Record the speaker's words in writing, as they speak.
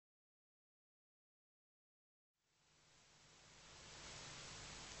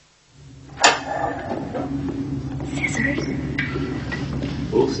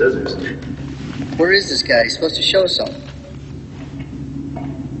scissors. Where is this guy? He's supposed to show us something.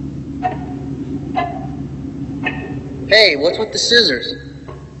 Hey, what's with the scissors?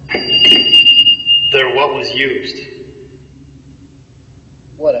 They're what was used.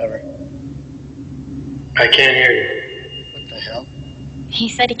 Whatever. I can't hear you. What the hell? He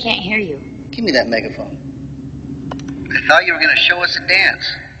said he can't hear you. Give me that megaphone. I thought you were going to show us a dance.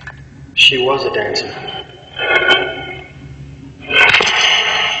 She was a dancer. What?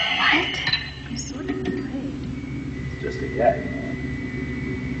 I'm sort of afraid. It's just a guy.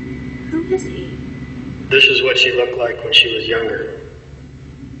 Who is he? This is what she looked like when she was younger.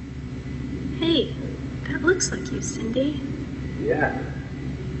 Hey, that looks like you, Cindy. Yeah.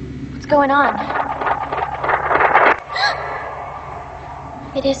 What's going on?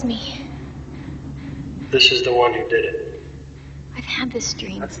 It is me. This is the one who did it. I've had this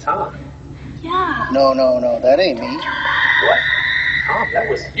dream. That's Tom. Yeah. No, that ain't me. What? Tom, that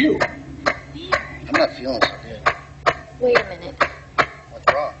was you. Weird. I'm not feeling so good. Wait a minute.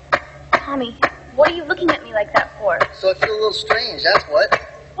 What's wrong? Tommy, what are you looking at me like that for? So I feel a little strange, that's what.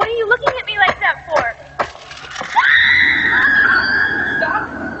 What are you looking at me like that for? Stop!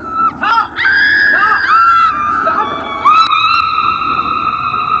 Tom! Tom! Stop!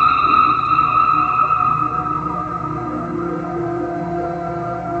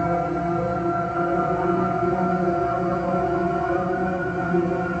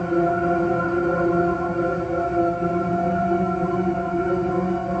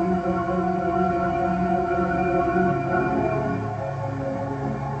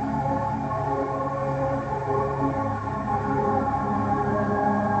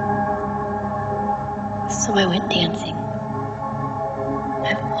 So I went dancing.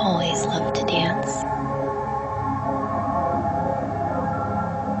 I've always loved to dance.